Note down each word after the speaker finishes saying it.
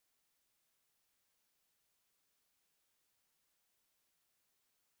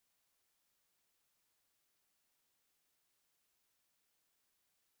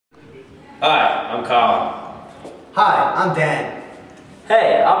Hi, I'm Colin. Hi, I'm Dan.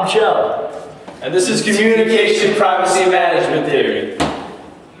 Hey, I'm Joe. And this is Communication Privacy Management Theory.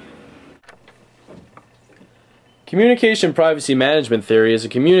 Communication Privacy Management Theory is a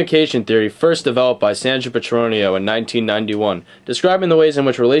communication theory first developed by Sandra Petronio in 1991, describing the ways in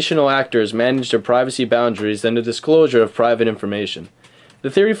which relational actors manage their privacy boundaries and the disclosure of private information. The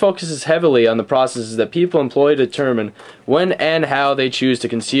theory focuses heavily on the processes that people employ to determine when and how they choose to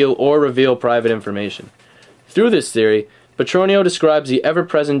conceal or reveal private information. Through this theory, Petronio describes the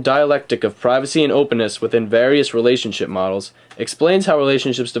ever-present dialectic of privacy and openness within various relationship models, explains how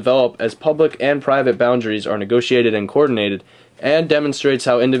relationships develop as public and private boundaries are negotiated and coordinated, and demonstrates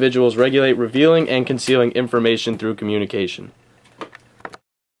how individuals regulate revealing and concealing information through communication.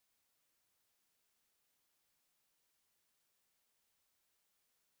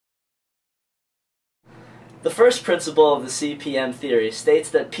 The first principle of the CPM theory states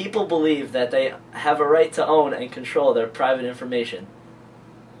that people believe that they have a right to own and control their private information.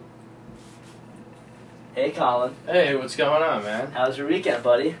 Hey, Colin. Hey, what's going on, man? How's your weekend,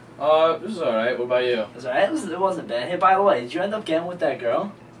 buddy? This was alright. What about you? It was alright? It wasn't bad. Hey, by the way, did you end up getting with that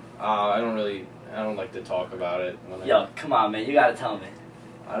girl? I don't like to talk about it. Yo, come on, man. You gotta tell me.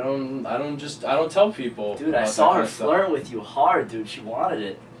 I don't tell people. Dude, I saw her flirting with you hard, dude. She wanted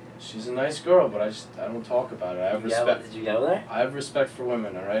it. She's a nice girl, but I don't talk about it. I have respect. Did you get with her? I have respect for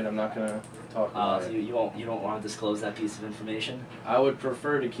women, alright? I'm not gonna talk about So it. you don't want to disclose that piece of information? I would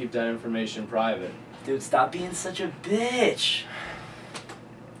prefer to keep that information private. Dude, stop being such a bitch.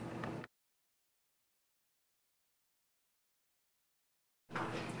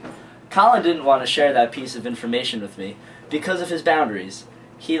 Colin didn't want to share that piece of information with me because of his boundaries.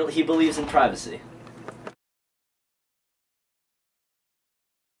 He believes in privacy.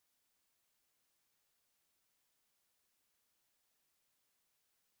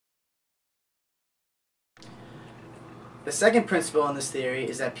 The second principle in this theory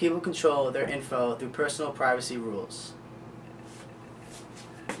is that people control their info through personal privacy rules.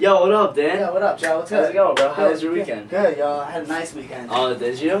 Yo, what up, Dan? Yeah, what up, Joe? What's How's it going, bro? How Good, was your good, weekend? Good, yo. I had a nice weekend. Oh,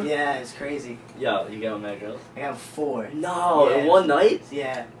 did you? Yeah, it's crazy. Yo, you got with my girls? I got 4. No, Yeah. in one night?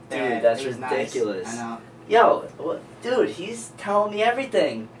 Yeah. Dude, that's it was ridiculous. Nice. I know. Yo, what? Dude, he's telling me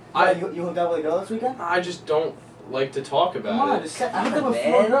everything. You hooked up with a girl this weekend? I just don't like to talk about Come on, it. I hooked up with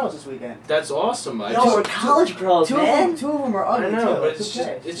man. 4 girls this weekend. That's awesome. Yo, we're college girls, Two man. of them are I ugly know, too.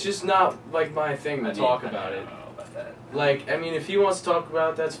 but it's just not like my thing to talk about it. Like, I mean, if he wants to talk about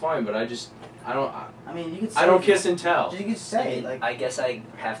it, that's fine. But I mean, you could. Say I don't kiss and tell. You could say like. I guess I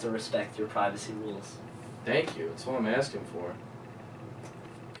have to respect your privacy rules. Thank you. That's what I'm asking for.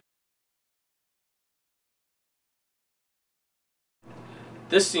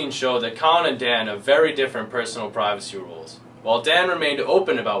 This scene showed that Colin and Dan have very different personal privacy rules. While Dan remained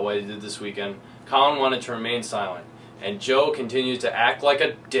open about what he did this weekend, Colin wanted to remain silent, and Joe continued to act like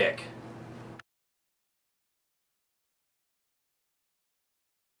a dick.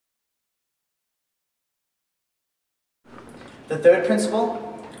 The third principle: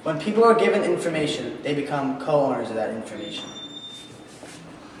 when people are given information, they become co-owners of that information.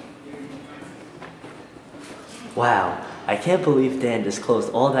 Wow, I can't believe Dan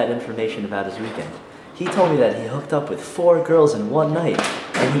disclosed all that information about his weekend. He told me that he hooked up with 4 girls in one night,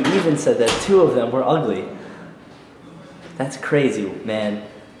 and he even said that 2 of them were ugly. That's crazy, man.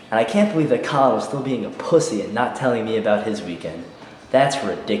 And I can't believe that Colin was still being a pussy and not telling me about his weekend. That's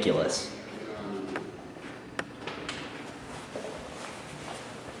ridiculous.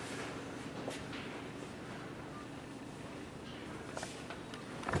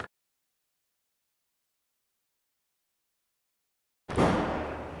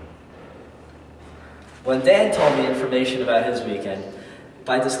 When Dan told me information about his weekend,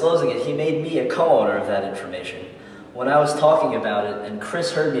 by disclosing it, he made me a co-owner of that information. When I was talking about it and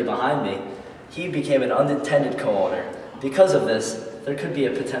Chris heard me behind me, he became an unintended co-owner. Because of this, there could be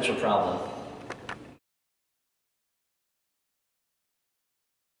a potential problem.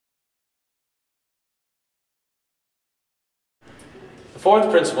 The fourth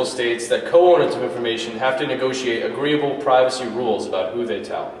principle states that co-owners of information have to negotiate agreeable privacy rules about who they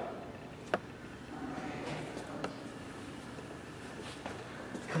tell.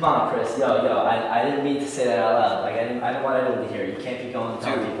 Come on, Chris. Yo, I didn't mean to say that out loud. Like, I didn't want anyone to hear. You can't be going and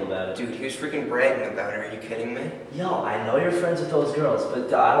telling people about it. Dude, he was freaking bragging about her. Are you kidding me? Yo, I know you're friends with those girls,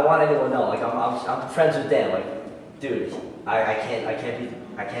 but I don't want anyone to know. Like, I'm friends with Dan. Like, dude, I can't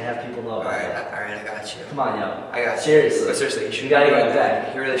have people know about that. Alright, I got you. Come on, yo. I got you. Seriously. But seriously, you shouldn't gotta be get doing back.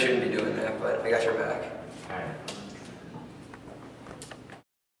 that. You really shouldn't be doing that, but I got your back. Alright.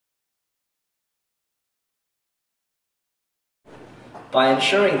 By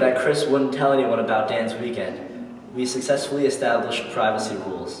ensuring that Chris wouldn't tell anyone about Dan's weekend, we successfully established privacy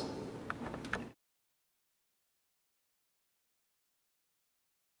rules.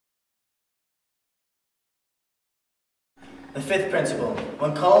 The fifth principle: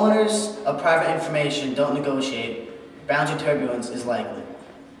 when co-owners of private information don't negotiate, boundary turbulence is likely.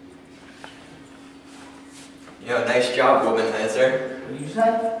 Yo, nice job, womanizer. What did you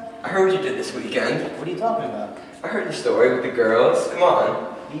say? I heard what you did this weekend. What are you talking about? I heard the story with the girls. Come on.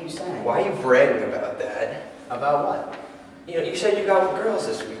 What are you saying? Why are you bragging about that? About what? You know, you said you got with girls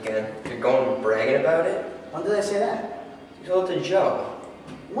this weekend. You're going and bragging about it? When did I say that? You told it to Joe.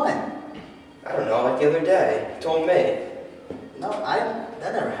 When? I don't know, like the other day. You told me. No,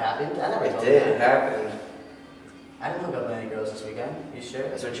 that never happened. I never It told did. you It that. happened. I didn't hook up with any girls this weekend. You sure?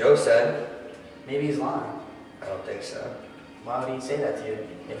 That's what Joe said. Maybe he's lying. I don't think so. Why would he say that to you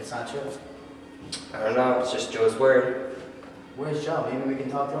if it's not true? I don't know. It's just Joe's word. Where's Joe? Maybe we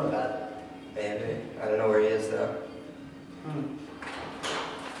can talk to him about it. Maybe. I don't know where he is, though.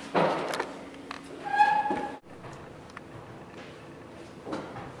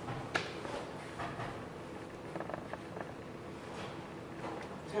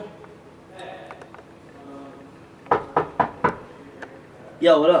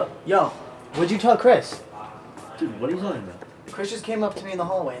 Yo, what up? Yo, what'd you tell Chris? Dude, what are you talking about? Chris just came up to me in the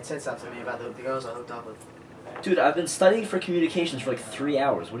hallway and said something to me about the girls I hooked up with. Dude, I've been studying for communications for like 3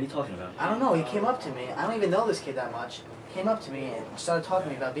 hours. What are you talking about? I don't know, he came up to me. I don't even know this kid that much. Came up to me and started talking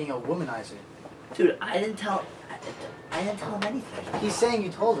to me about being a womanizer. Dude, I didn't tell him anything. He's saying you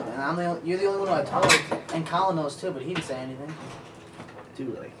told him, and you're the only one who I told, and Colin knows too, but he didn't say anything.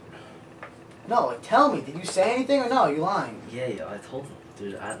 Dude, like... No, like, tell me, did you say anything or no? You're lying. Yeah, I told him.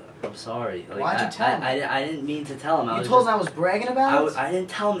 Dude, I'm sorry. Like, Why'd you tell him? I didn't mean to tell him. You told him I was bragging about it? I didn't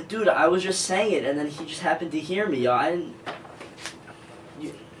tell him. Dude, I was just saying it, and then he just happened to hear me. Yo, I didn't...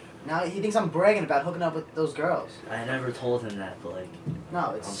 Now he thinks I'm bragging about hooking up with those girls. I never told him that, but like...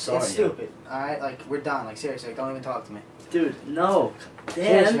 No, I'm sorry, it's stupid. Alright, like, we're done. Like, seriously, like, don't even talk to me. Dude, no.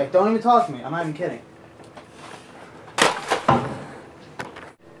 Seriously, Dan... like, don't even talk to me. I'm not even kidding.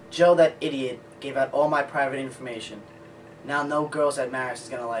 Joe, that idiot, gave out all my private information. Now no girls at Maris is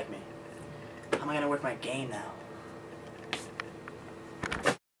gonna like me. How am I gonna work my game now?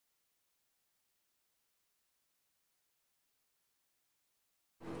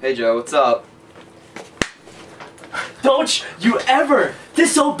 Hey, Joe, what's up? Don't you ever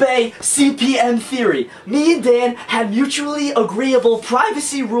disobey CPM theory. Me and Dan had mutually agreeable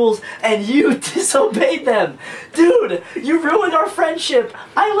privacy rules and you disobeyed them. Dude, you ruined our friendship.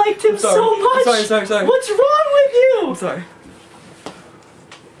 I liked him so much. Sorry. What's wrong with you? I'm sorry.